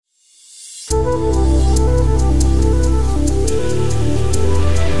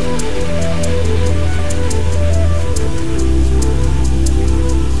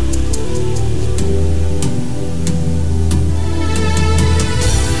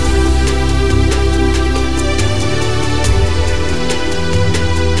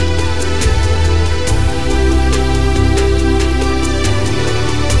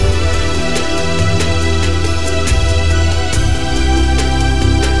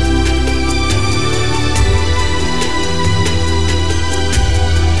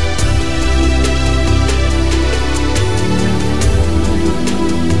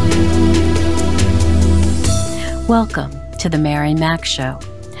Welcome to the Mary Mac Show,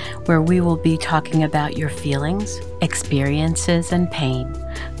 where we will be talking about your feelings, experiences, and pain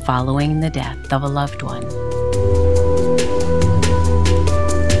following the death of a loved one.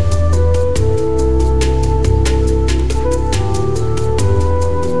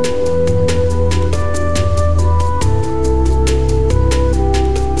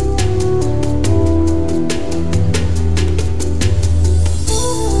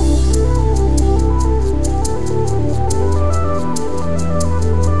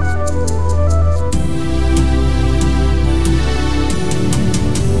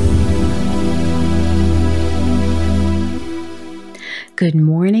 Good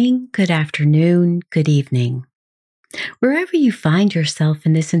morning, good afternoon, good evening. Wherever you find yourself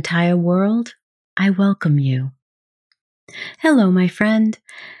in this entire world, I welcome you. Hello, my friend.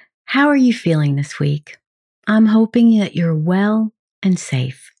 How are you feeling this week? I'm hoping that you're well and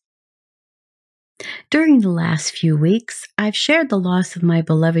safe. During the last few weeks, I've shared the loss of my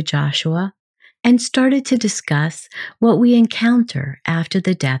beloved Joshua and started to discuss what we encounter after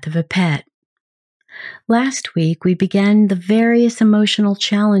the death of a pet. Last week, we began the various emotional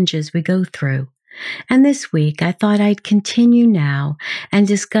challenges we go through, and this week I thought I'd continue now and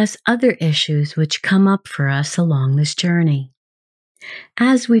discuss other issues which come up for us along this journey.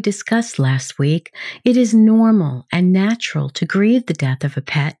 As we discussed last week, it is normal and natural to grieve the death of a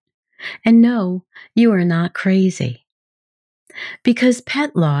pet, and no, you are not crazy. Because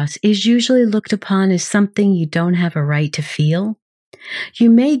pet loss is usually looked upon as something you don't have a right to feel, you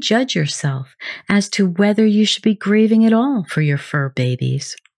may judge yourself as to whether you should be grieving at all for your fur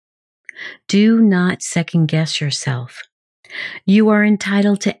babies. Do not second-guess yourself. You are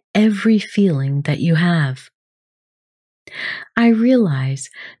entitled to every feeling that you have. I realize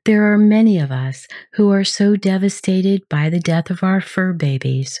there are many of us who are so devastated by the death of our fur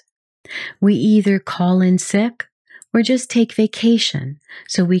babies. We either call in sick or just take vacation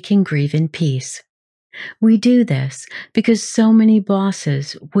so we can grieve in peace. We do this because so many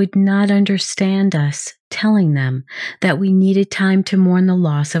bosses would not understand us telling them that we needed time to mourn the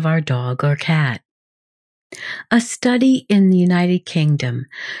loss of our dog or cat. A study in the United Kingdom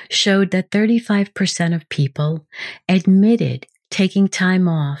showed that 35% of people admitted taking time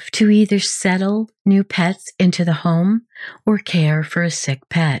off to either settle new pets into the home or care for a sick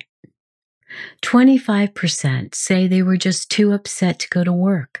pet. 25% say they were just too upset to go to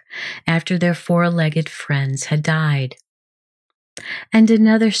work after their four-legged friends had died. And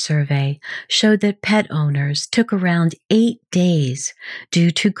another survey showed that pet owners took around 8 days due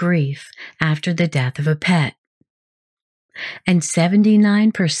to grief after the death of a pet. And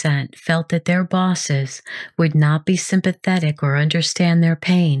 79% felt that their bosses would not be sympathetic or understand their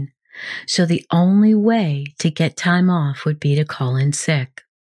pain, so the only way to get time off would be to call in sick.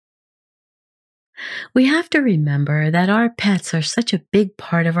 We have to remember that our pets are such a big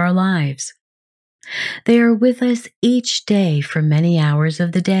part of our lives. They are with us each day for many hours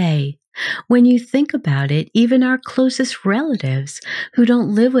of the day. When you think about it, even our closest relatives who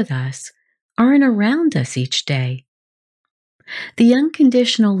don't live with us aren't around us each day. The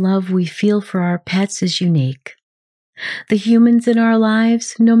unconditional love we feel for our pets is unique. The humans in our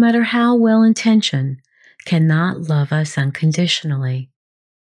lives, no matter how well-intentioned, cannot love us unconditionally.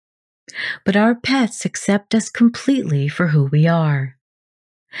 But our pets accept us completely for who we are.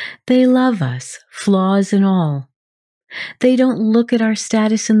 They love us, flaws and all. They don't look at our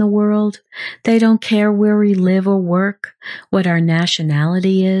status in the world. They don't care where we live or work, what our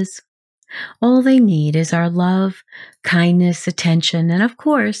nationality is. All they need is our love, kindness, attention, and of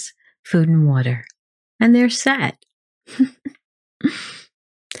course, food and water. And they're set.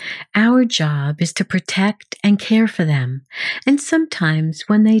 Our job is to protect and care for them, and sometimes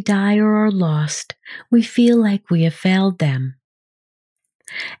when they die or are lost, we feel like we have failed them.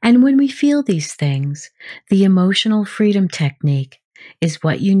 And when we feel these things, the emotional freedom technique is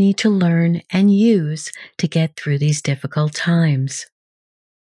what you need to learn and use to get through these difficult times.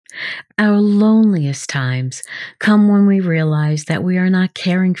 Our loneliest times come when we realize that we are not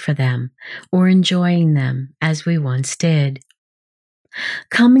caring for them or enjoying them as we once did.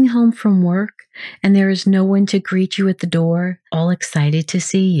 Coming home from work and there is no one to greet you at the door, all excited to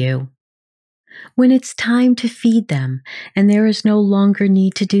see you. When it's time to feed them and there is no longer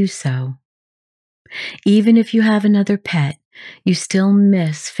need to do so. Even if you have another pet, you still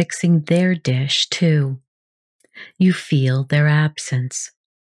miss fixing their dish too. You feel their absence.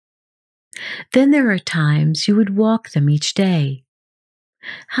 Then there are times you would walk them each day.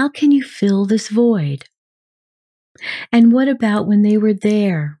 How can you fill this void? And what about when they were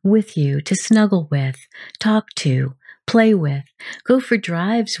there with you to snuggle with, talk to, play with, go for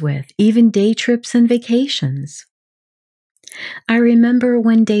drives with, even day trips and vacations? I remember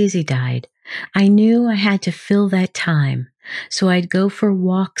when Daisy died, I knew I had to fill that time, so I'd go for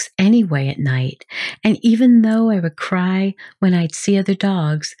walks anyway at night, and even though I would cry when I'd see other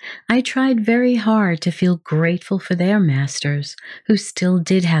dogs, I tried very hard to feel grateful for their masters, who still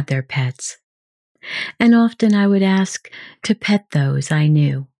did have their pets. And often I would ask to pet those I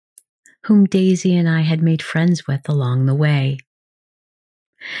knew, whom Daisy and I had made friends with along the way.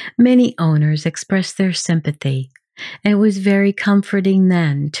 Many owners expressed their sympathy, and it was very comforting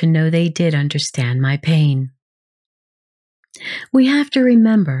then to know they did understand my pain. We have to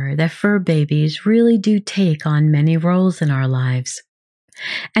remember that fur babies really do take on many roles in our lives,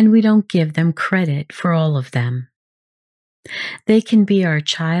 and we don't give them credit for all of them. They can be our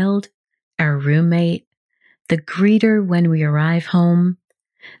child, our roommate, the greeter when we arrive home.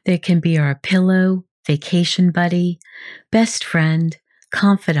 They can be our pillow, vacation buddy, best friend,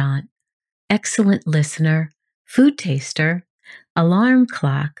 confidant, excellent listener, food taster, alarm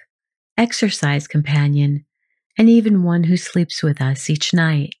clock, exercise companion, and even one who sleeps with us each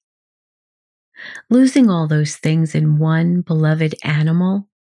night. Losing all those things in one beloved animal,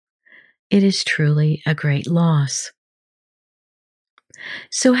 it is truly a great loss.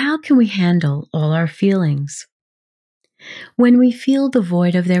 So how can we handle all our feelings? When we feel the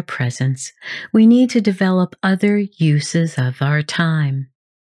void of their presence, we need to develop other uses of our time.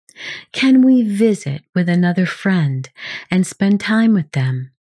 Can we visit with another friend and spend time with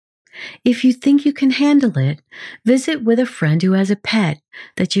them? If you think you can handle it, visit with a friend who has a pet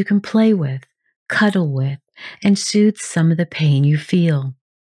that you can play with, cuddle with, and soothe some of the pain you feel.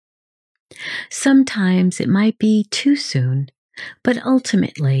 Sometimes it might be too soon, but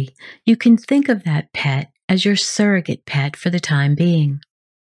ultimately you can think of that pet as your surrogate pet for the time being.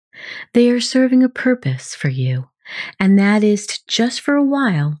 They are serving a purpose for you, and that is to just for a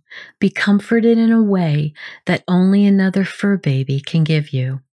while be comforted in a way that only another fur baby can give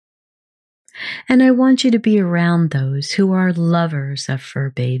you. And I want you to be around those who are lovers of fur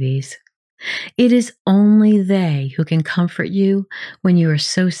babies. It is only they who can comfort you when you are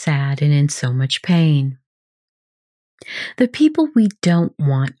so sad and in so much pain. The people we don't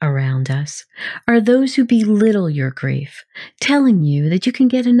want around us are those who belittle your grief, telling you that you can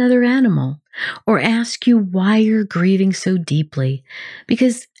get another animal, or ask you why you're grieving so deeply,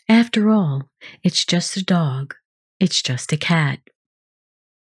 because after all, it's just a dog, it's just a cat.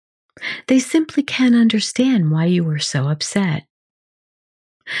 They simply can't understand why you were so upset.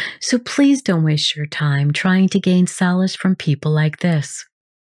 So please don't waste your time trying to gain solace from people like this.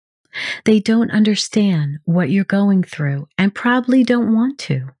 They don't understand what you're going through and probably don't want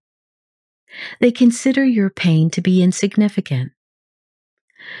to. They consider your pain to be insignificant.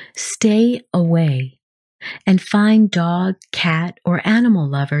 Stay away and find dog, cat, or animal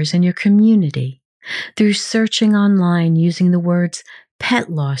lovers in your community through searching online using the words pet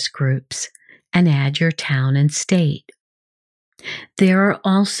loss groups and add your town and state. There are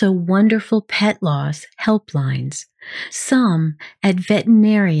also wonderful pet loss helplines, some at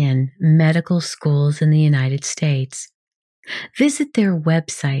veterinarian medical schools in the United States. Visit their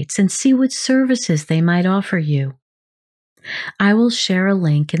websites and see what services they might offer you. I will share a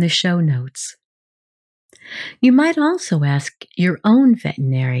link in the show notes. You might also ask your own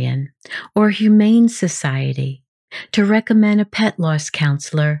veterinarian or humane society to recommend a pet loss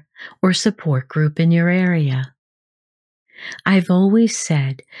counselor or support group in your area. I've always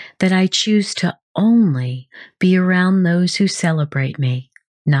said that I choose to only be around those who celebrate me,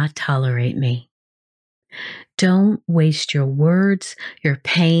 not tolerate me. Don't waste your words, your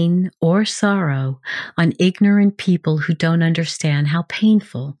pain, or sorrow on ignorant people who don't understand how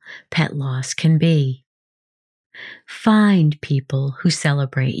painful pet loss can be. Find people who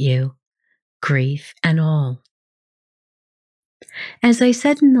celebrate you, grief and all. As I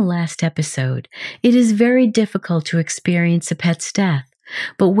said in the last episode, it is very difficult to experience a pet's death.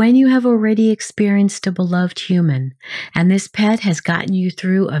 But when you have already experienced a beloved human, and this pet has gotten you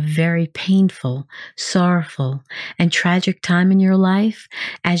through a very painful, sorrowful, and tragic time in your life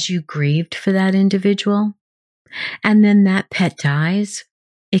as you grieved for that individual, and then that pet dies,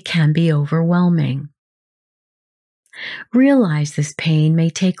 it can be overwhelming. Realize this pain may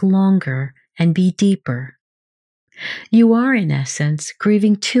take longer and be deeper. You are, in essence,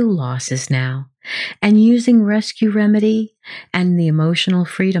 grieving two losses now, and using Rescue Remedy and the Emotional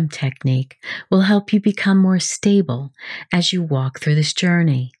Freedom Technique will help you become more stable as you walk through this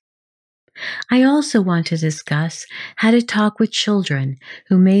journey. I also want to discuss how to talk with children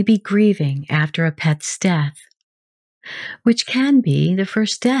who may be grieving after a pet's death, which can be the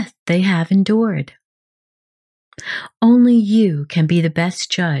first death they have endured. Only you can be the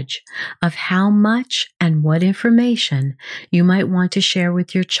best judge of how much and what information you might want to share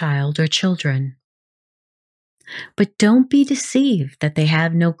with your child or children. But don't be deceived that they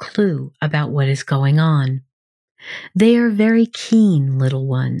have no clue about what is going on. They are very keen little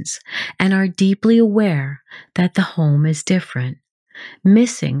ones and are deeply aware that the home is different,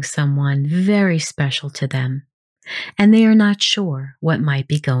 missing someone very special to them, and they are not sure what might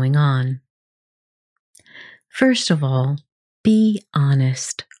be going on. First of all, be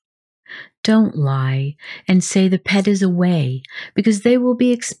honest. Don't lie and say the pet is away because they will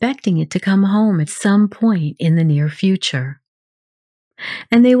be expecting it to come home at some point in the near future.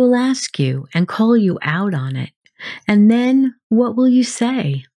 And they will ask you and call you out on it. And then what will you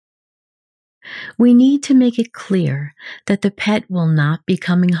say? We need to make it clear that the pet will not be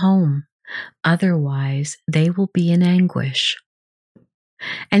coming home. Otherwise, they will be in anguish.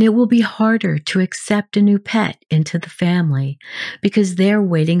 And it will be harder to accept a new pet into the family because they're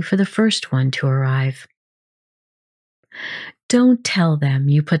waiting for the first one to arrive. Don't tell them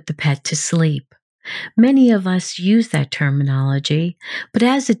you put the pet to sleep. Many of us use that terminology, but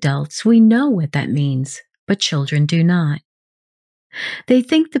as adults, we know what that means, but children do not. They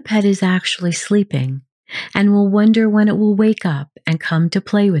think the pet is actually sleeping and will wonder when it will wake up and come to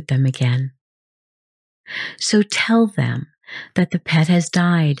play with them again. So tell them that the pet has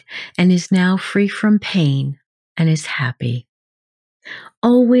died and is now free from pain and is happy.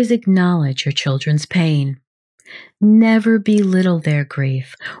 Always acknowledge your children's pain. Never belittle their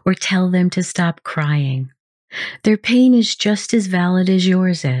grief or tell them to stop crying. Their pain is just as valid as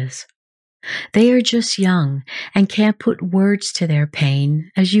yours is. They are just young and can't put words to their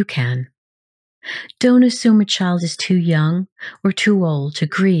pain as you can. Don't assume a child is too young or too old to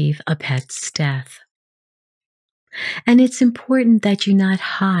grieve a pet's death. And it's important that you not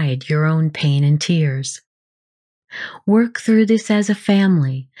hide your own pain and tears. Work through this as a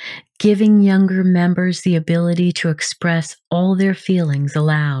family, giving younger members the ability to express all their feelings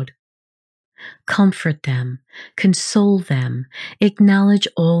aloud. Comfort them, console them, acknowledge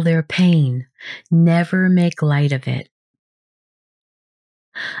all their pain, never make light of it.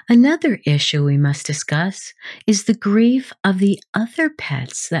 Another issue we must discuss is the grief of the other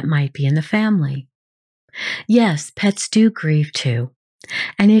pets that might be in the family. Yes, pets do grieve too.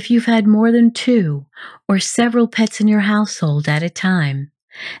 And if you've had more than 2 or several pets in your household at a time,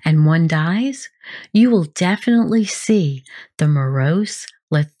 and one dies, you will definitely see the morose,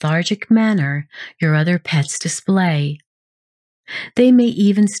 lethargic manner your other pets display. They may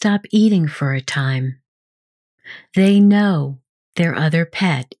even stop eating for a time. They know their other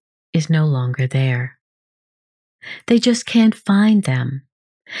pet is no longer there. They just can't find them.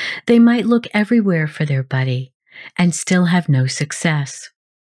 They might look everywhere for their buddy and still have no success.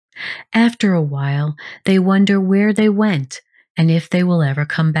 After a while, they wonder where they went and if they will ever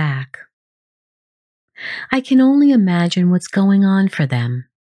come back. I can only imagine what's going on for them.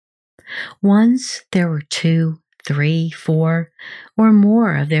 Once there were 2, 3, 4, or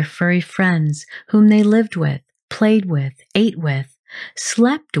more of their furry friends whom they lived with, played with, ate with,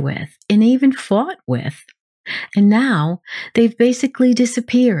 slept with, and even fought with. And now they've basically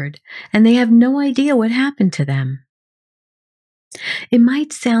disappeared, and they have no idea what happened to them. It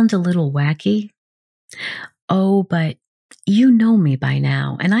might sound a little wacky. Oh, but you know me by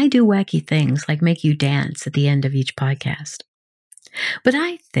now, and I do wacky things like make you dance at the end of each podcast. But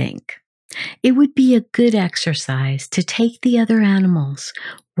I think it would be a good exercise to take the other animals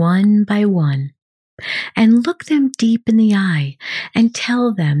one by one and look them deep in the eye and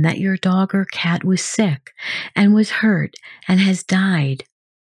tell them that your dog or cat was sick and was hurt and has died.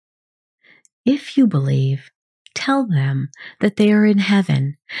 If you believe, tell them that they are in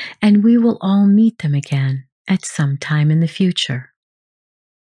heaven and we will all meet them again at some time in the future.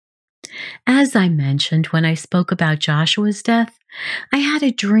 As I mentioned when I spoke about Joshua's death, I had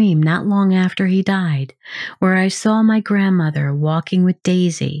a dream not long after he died, where I saw my grandmother walking with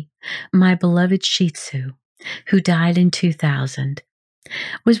Daisy, my beloved Shih Tzu, who died in 2000,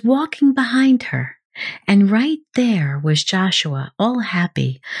 was walking behind her, and right there was Joshua, all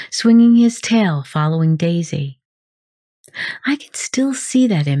happy, swinging his tail following Daisy. I can still see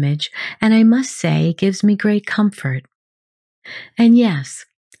that image, and I must say it gives me great comfort. And yes,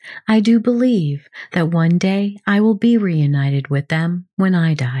 I do believe that one day I will be reunited with them when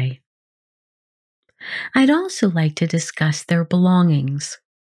I die. I'd also like to discuss their belongings.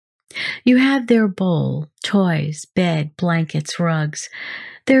 You have their bowl, toys, bed, blankets, rugs,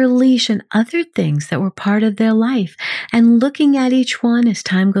 their leash, and other things that were part of their life, and looking at each one as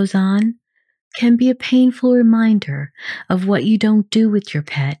time goes on can be a painful reminder of what you don't do with your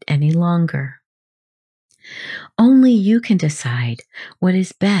pet any longer. Only you can decide what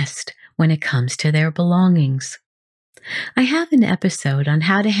is best when it comes to their belongings. I have an episode on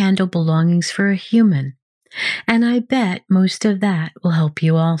how to handle belongings for a human, and I bet most of that will help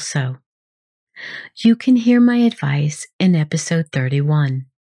you also. You can hear my advice in episode 31.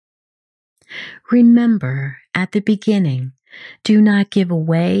 Remember, at the beginning, do not give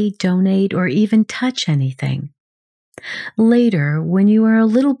away, donate, or even touch anything. Later, when you are a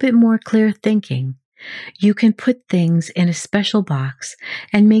little bit more clear thinking, you can put things in a special box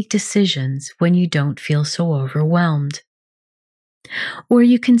and make decisions when you don't feel so overwhelmed. Or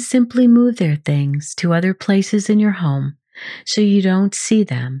you can simply move their things to other places in your home so you don't see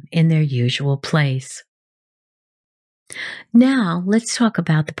them in their usual place. Now, let's talk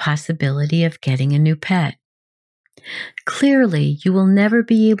about the possibility of getting a new pet. Clearly, you will never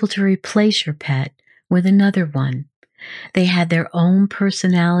be able to replace your pet with another one. They had their own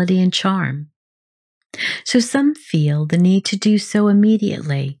personality and charm. So some feel the need to do so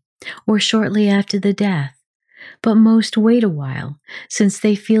immediately or shortly after the death, but most wait a while since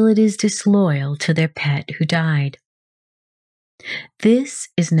they feel it is disloyal to their pet who died. This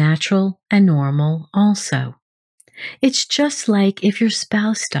is natural and normal also. It's just like if your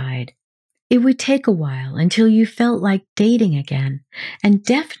spouse died. It would take a while until you felt like dating again, and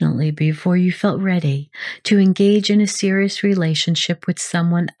definitely before you felt ready to engage in a serious relationship with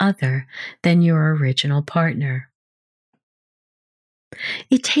someone other than your original partner.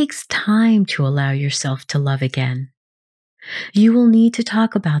 It takes time to allow yourself to love again. You will need to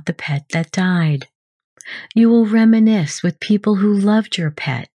talk about the pet that died. You will reminisce with people who loved your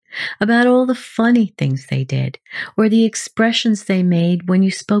pet about all the funny things they did, or the expressions they made when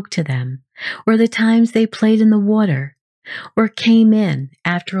you spoke to them, or the times they played in the water, or came in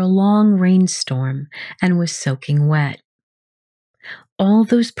after a long rainstorm and was soaking wet. All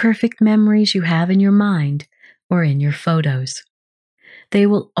those perfect memories you have in your mind or in your photos. They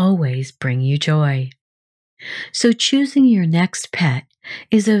will always bring you joy. So choosing your next pet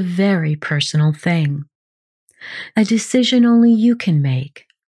is a very personal thing, a decision only you can make.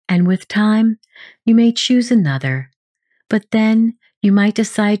 And with time, you may choose another, but then you might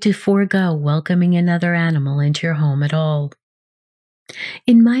decide to forego welcoming another animal into your home at all.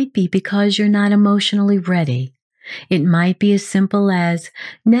 It might be because you're not emotionally ready. It might be as simple as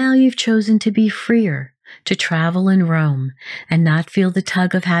now you've chosen to be freer, to travel and roam, and not feel the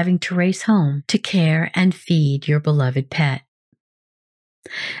tug of having to race home to care and feed your beloved pet.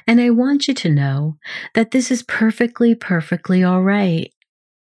 And I want you to know that this is perfectly all right.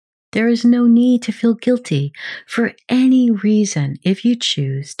 There is no need to feel guilty for any reason if you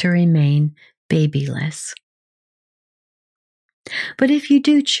choose to remain babyless. But if you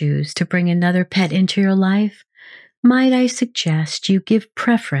do choose to bring another pet into your life, might I suggest you give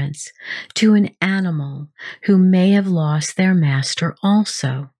preference to an animal who may have lost their master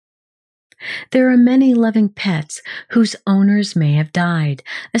also. There are many loving pets whose owners may have died,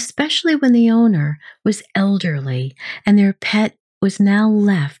 especially when the owner was elderly and their pet was now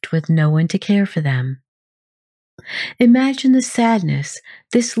left with no one to care for them. Imagine the sadness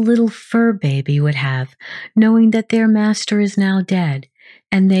this little fur baby would have knowing that their master is now dead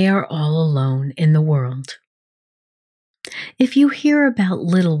and they are all alone in the world. If you hear about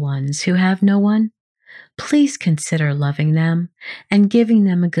little ones who have no one, please consider loving them and giving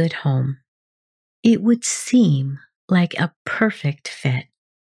them a good home. It would seem like a perfect fit.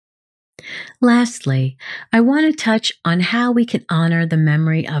 Lastly, I want to touch on how we can honor the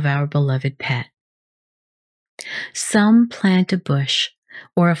memory of our beloved pet. Some plant a bush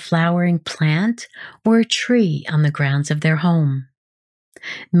or a flowering plant or a tree on the grounds of their home,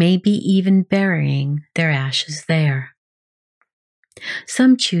 maybe even burying their ashes there.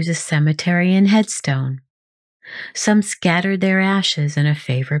 Some choose a cemetery and headstone. Some scatter their ashes in a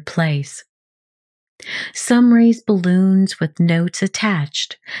favorite place. Some raise balloons with notes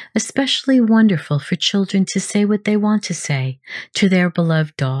attached, especially wonderful for children to say what they want to say to their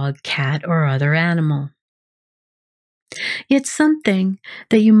beloved dog, cat, or other animal. Yet something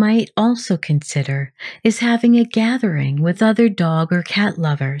that you might also consider is having a gathering with other dog or cat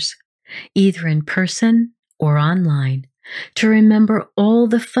lovers, either in person or online, to remember all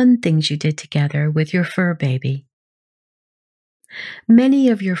the fun things you did together with your fur baby. Many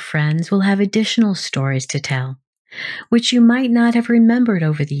of your friends will have additional stories to tell, which you might not have remembered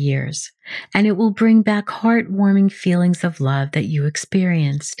over the years, and it will bring back heartwarming feelings of love that you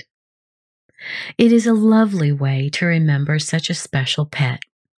experienced. It is a lovely way to remember such a special pet.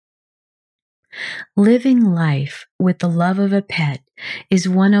 Living life with the love of a pet is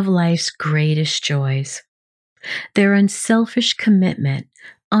one of life's greatest joys. Their unselfish commitment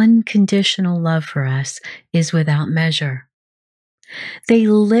unconditional love for us is without measure. They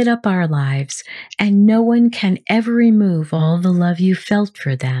lit up our lives, and no one can ever remove all the love you felt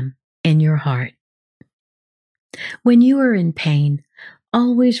for them in your heart. When you are in pain,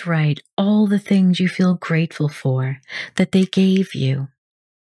 always write all the things you feel grateful for that they gave you.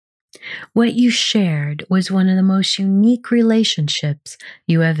 What you shared was one of the most unique relationships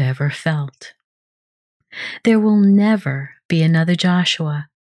you have ever felt. There will never be another Joshua.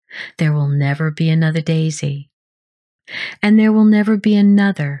 There will never be another Daisy. And there will never be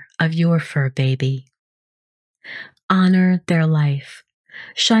another of your fur baby. Honor their life.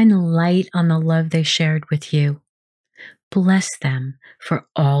 Shine a light on the love they shared with you. Bless them for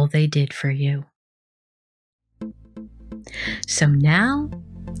all they did for you. So now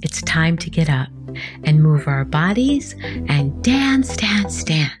it's time to get up and move our bodies and dance, dance,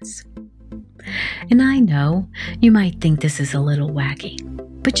 dance. And I know you might think this is a little wacky,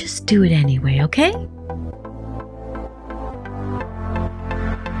 but just do it anyway, okay?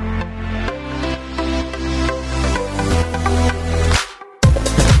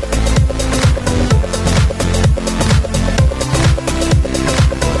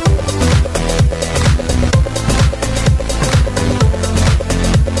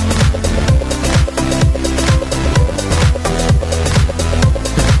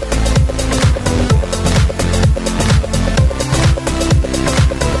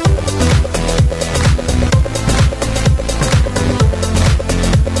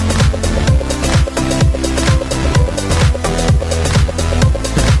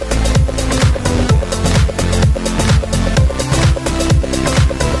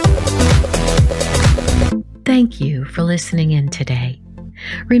 Thank you for listening in today.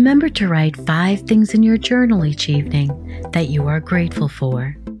 Remember to write 5 things in your journal each evening that you are grateful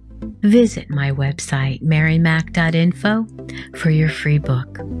for. Visit my website, marymac.info, for your free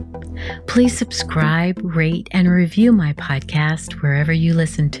book. Please subscribe, rate, and review my podcast wherever you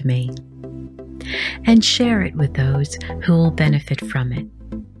listen to me. And share it with those who will benefit from it.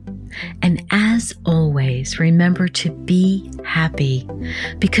 And as always, remember to be happy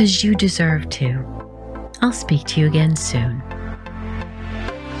because you deserve to. I'll speak to you again soon.